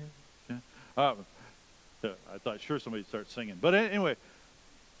condition. I thought sure somebody'd start singing. But anyway,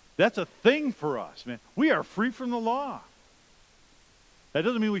 that's a thing for us, man. We are free from the law. That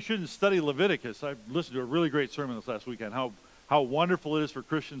doesn't mean we shouldn't study Leviticus. I listened to a really great sermon this last weekend, how wonderful it is for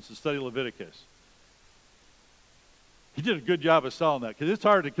Christians to study Leviticus. He did a good job of selling that, because it's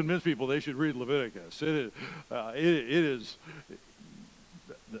hard to convince people they should read Leviticus.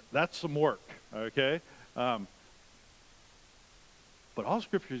 That's some work, okay? But all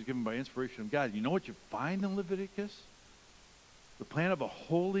Scripture is given by inspiration of God. You know what you find in Leviticus? The plan of a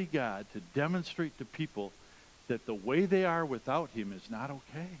holy God to demonstrate to people that the way they are without him is not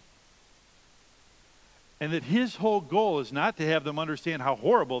okay. And that his whole goal is not to have them understand how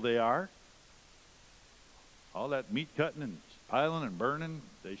horrible they are. All that meat cutting and piling and burning,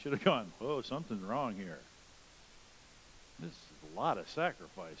 they should have gone, oh, something's wrong here. This is a lot of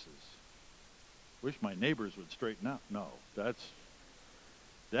sacrifices. Wish my neighbors would straighten up. No, that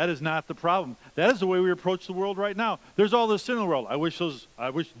is not the problem. That is the way we approach the world right now. There's all this sin in the world. I wish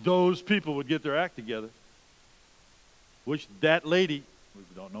those people would get their act together. Wish that lady, we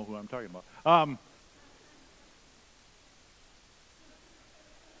don't know who I'm talking about.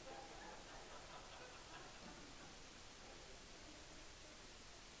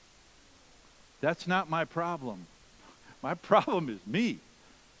 That's not my problem. My problem is me.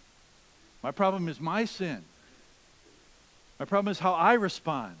 My problem is my sin. My problem is how I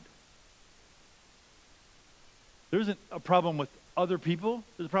respond. There isn't a problem with other people.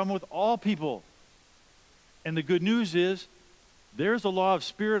 There's a problem with all people. And the good news is, there's a law of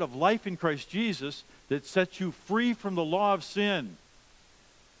Spirit of life in Christ Jesus that sets you free from the law of sin.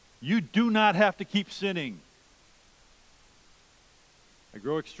 You do not have to keep sinning. I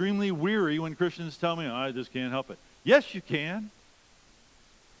grow extremely weary when Christians tell me, oh, I just can't help it. Yes, you can.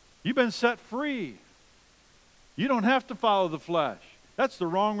 You've been set free. You don't have to follow the flesh. That's the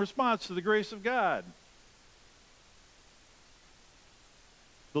wrong response to the grace of God.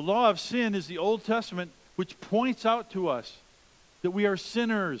 The law of sin is the Old Testament, which points out to us that we are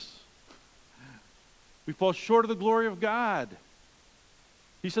sinners. We fall short of the glory of God.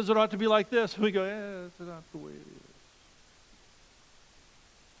 He says it ought to be like this. We go, that's not the way it is.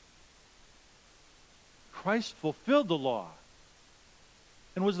 Christ fulfilled the law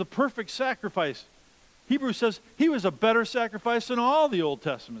and was the perfect sacrifice. Hebrews says he was a better sacrifice than all the Old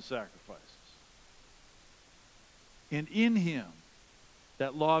Testament sacrifices. And in him,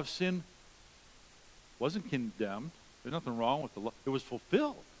 that law of sin wasn't condemned. There's nothing wrong with the law. It was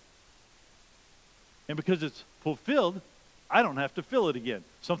fulfilled. And because it's fulfilled, I don't have to fill it again.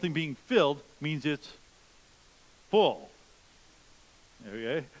 Something being filled means it's full.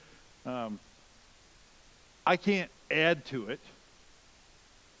 Okay? I can't add to it.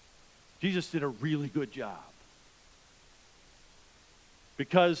 Jesus did a really good job.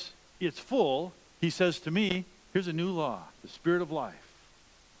 Because it's full, he says to me, here's a new law, the Spirit of life.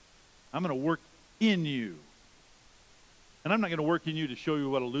 I'm going to work in you. And I'm not going to work in you to show you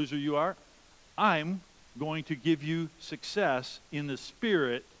what a loser you are. I'm going to give you success in the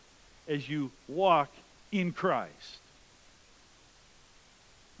Spirit as you walk in Christ.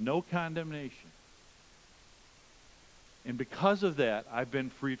 No condemnation. And because of that, I've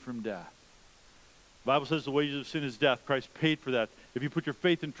been freed from death. The Bible says the wages of sin is death. Christ paid for that. If you put your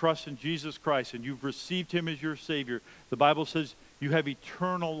faith and trust in Jesus Christ and you've received him as your Savior, the Bible says you have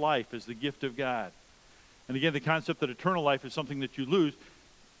eternal life as the gift of God. And again, the concept that eternal life is something that you lose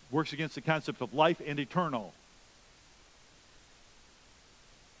works against the concept of life and eternal.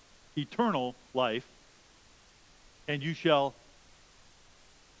 Eternal life, and you shall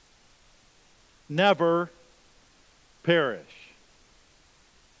never perish.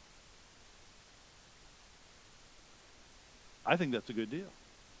 I think that's a good deal.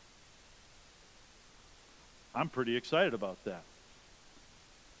 I'm pretty excited about that.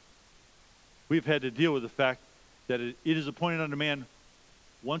 We've had to deal with the fact that it is appointed unto man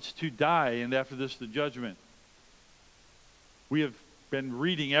once to die, and after this the judgment. We have been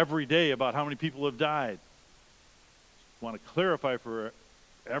reading every day about how many people have died. I want to clarify for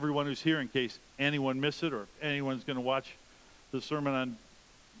everyone who's here in case anyone missed it or if anyone's going to watch the sermon on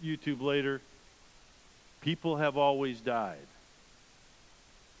YouTube later. People have always died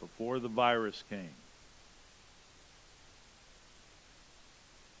before the virus came.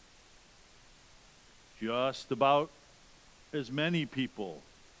 Just about as many people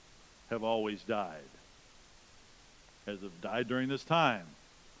have always died as have died during this time.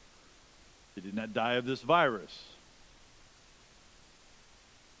 They did not die of this virus.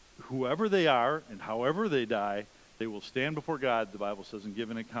 Whoever they are and however they die, they will stand before God, the Bible says, and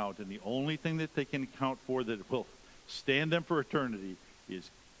give an account. And the only thing that they can account for that will stand them for eternity is,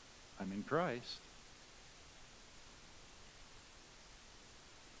 I'm in Christ.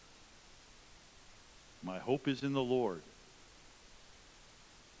 My hope is in the Lord.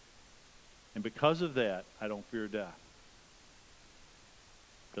 And because of that, I don't fear death.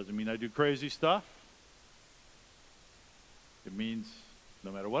 Doesn't mean I do crazy stuff. It means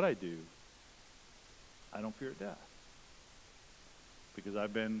no matter what I do, I don't fear death. Because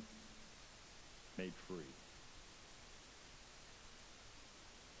I've been made free.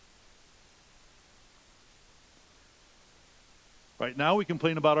 Right now we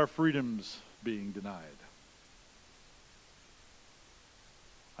complain about our freedoms being denied.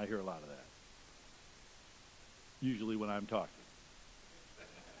 I hear a lot of that. Usually when I'm talking.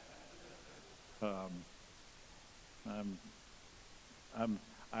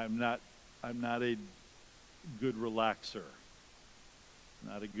 I'm not a good relaxer.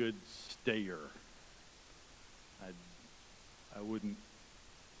 Not a good stayer. I wouldn't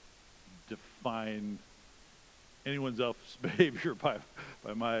define anyone's else's behavior by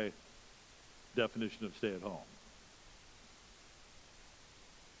my definition of stay at home.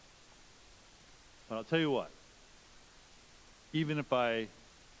 But I'll tell you what, even if I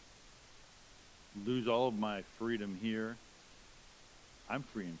lose all of my freedom here, I'm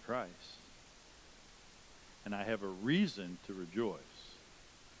free in Christ. And I have a reason to rejoice.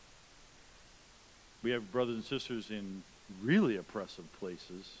 We have brothers and sisters in really oppressive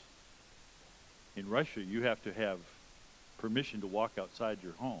places. In Russia, you have to have permission to walk outside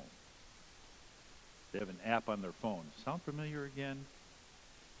your home. They have an app on their phone. Sound familiar again?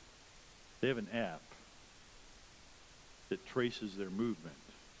 They have an app that traces their movement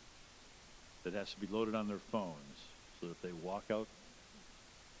that has to be loaded on their phones so that if they walk out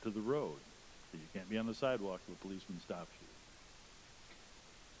to the road, that you can't be on the sidewalk if a policeman stops you.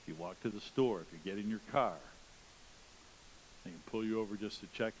 If you walk to the store, if you get in your car, they can pull you over just to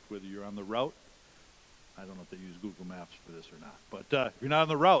check whether you're on the route. I don't know if they use Google Maps for this or not. But if you're not on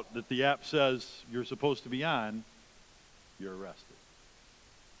the route that the app says you're supposed to be on, you're arrested.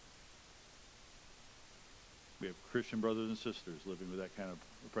 We have Christian brothers and sisters living with that kind of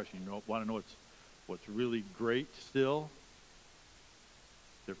oppression. You want to know what's really great still?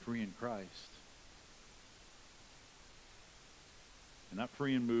 They're free in Christ. They're not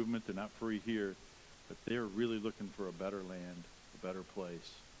free in movement. They're not free here. But they're really looking for a better land, a better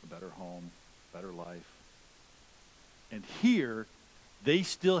place, a better home, a better life. And here, they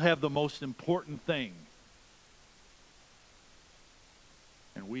still have the most important thing.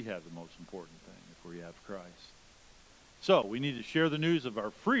 And we have the most important thing if we have Christ. So, we need to share the news of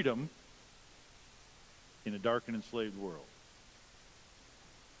our freedom in a dark and enslaved world.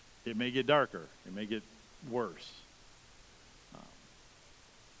 It may get darker. It may get worse.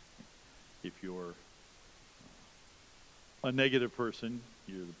 If you're a negative person,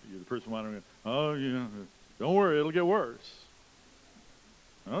 you're the person wanting to, don't worry, it'll get worse.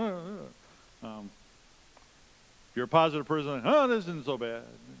 If you're a positive person, this isn't so bad.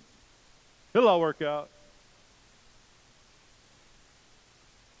 It'll all work out.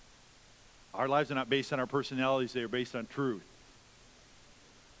 Our lives are not based on our personalities, they are based on truth.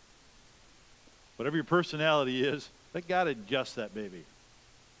 Whatever your personality is, let God adjust that baby.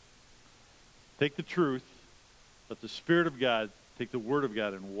 Take the truth, let the Spirit of God take the Word of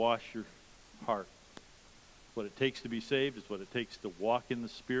God and wash your heart. It's what it takes to be saved. It's what it takes to walk in the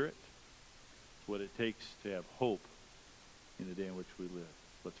Spirit. It's what it takes to have hope in the day in which we live.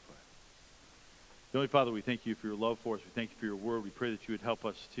 Let's pray. Heavenly Father, we thank you for your love for us. We thank you for your Word. We pray that you would help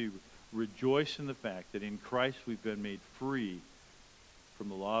us to rejoice in the fact that in Christ we've been made free from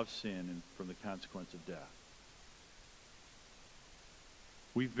the law of sin and from the consequence of death.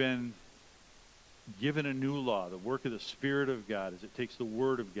 We've been given a new law, the work of the Spirit of God, as it takes the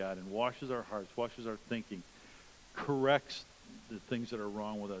Word of God and washes our hearts, washes our thinking, corrects the things that are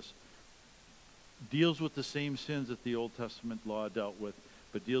wrong with us, deals with the same sins that the Old Testament law dealt with,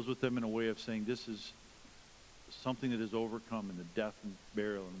 but deals with them in a way of saying this is something that is overcome in the death and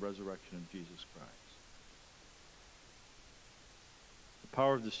burial and resurrection of Jesus Christ. The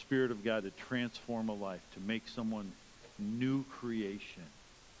power of the Spirit of God to transform a life, to make someone new creation.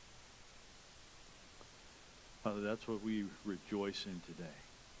 Father, that's what we rejoice in today.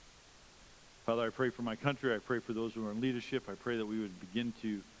 Father, I pray for my country. I pray for those who are in leadership. I pray that we would begin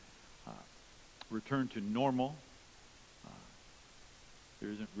to return to normal. There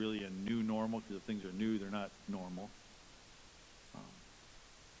isn't really a new normal, because if things are new, they're not normal.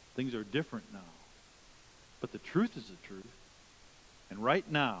 Things are different now. But the truth is the truth. And right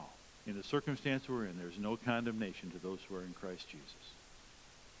now, in the circumstance we're in, there's no condemnation to those who are in Christ Jesus.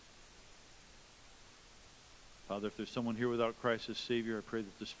 Father, if there's someone here without Christ as Savior, I pray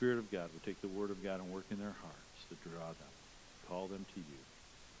that the Spirit of God would take the Word of God and work in their hearts to draw them, call them to you.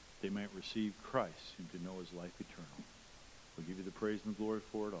 They might receive Christ, whom to know is life eternal. We'll give you the praise and the glory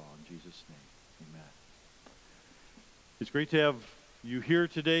for it all. In Jesus' name, amen. It's great to have you here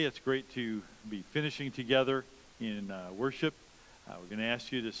today. It's great to be finishing together in worship. We're going to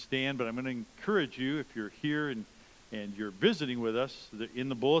ask you to stand, but I'm going to encourage you, if you're here and you're visiting with us, in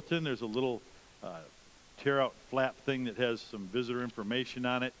the bulletin there's a little tear-out flap thing that has some visitor information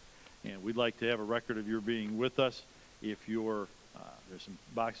on it, and we'd like to have a record of your being with us. If you're, there's some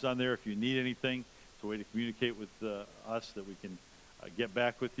boxes on there. If you need anything, it's a way to communicate with us that we can get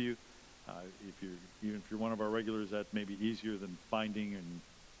back with you. Even if you're one of our regulars, that may be easier than finding and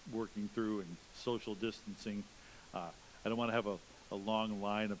working through and social distancing. I don't want to have a long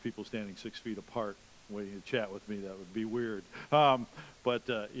line of people standing 6 feet apart waiting to chat with me. That would be weird. But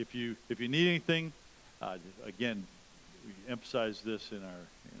if you need anything, again, we emphasize this in our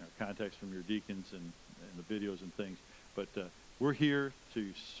context from your deacons and the videos and things. But we're here to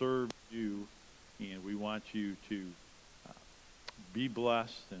serve you, and we want you to be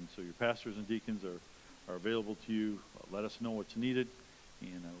blessed. And so your pastors and deacons are available to you. Let us know what's needed,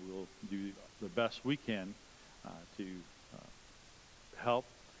 and we'll do the best we can to help.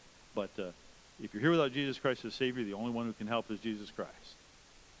 But if you're here without Jesus Christ as Savior, the only one who can help is Jesus Christ.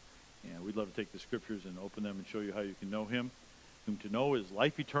 And we'd love to take the scriptures and open them and show you how you can know him. Whom to know is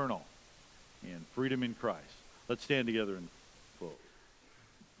life eternal and freedom in Christ. Let's stand together and close.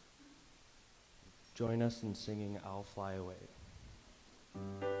 Join us in singing I'll Fly Away.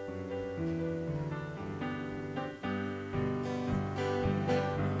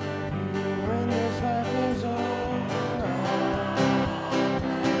 When this life is over,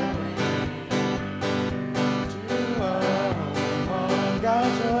 to a home on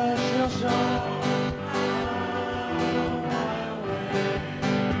God's celestial shore.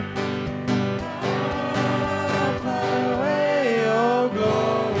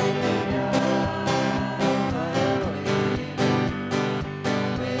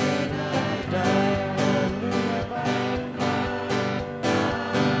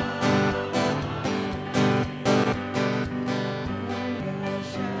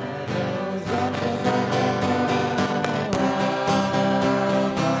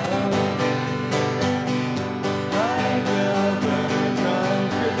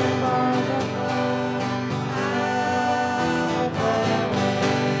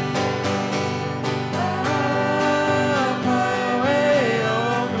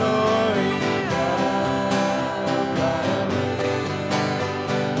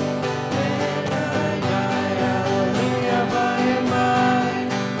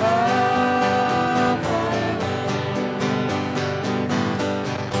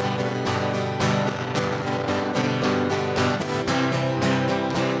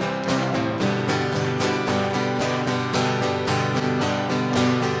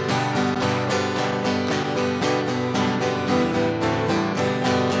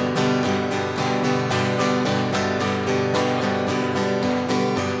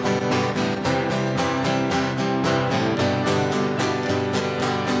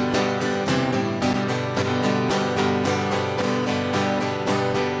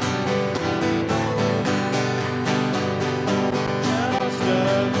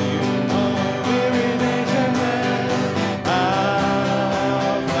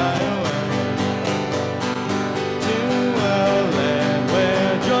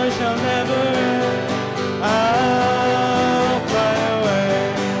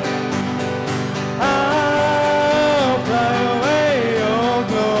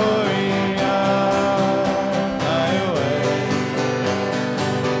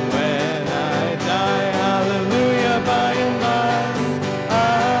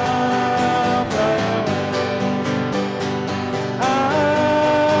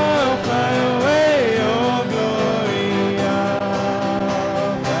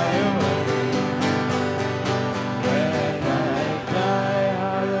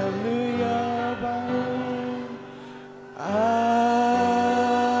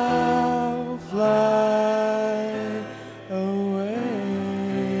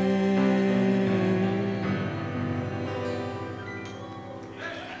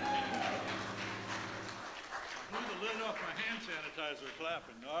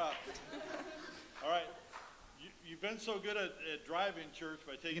 clapping. All right. You've been so good at driving church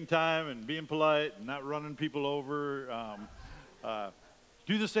by taking Time and being polite and not running people over.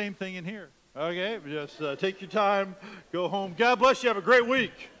 Do the same thing in here. Okay? Just take your time. Go home. God bless you. Have a great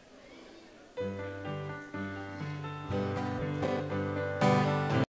week.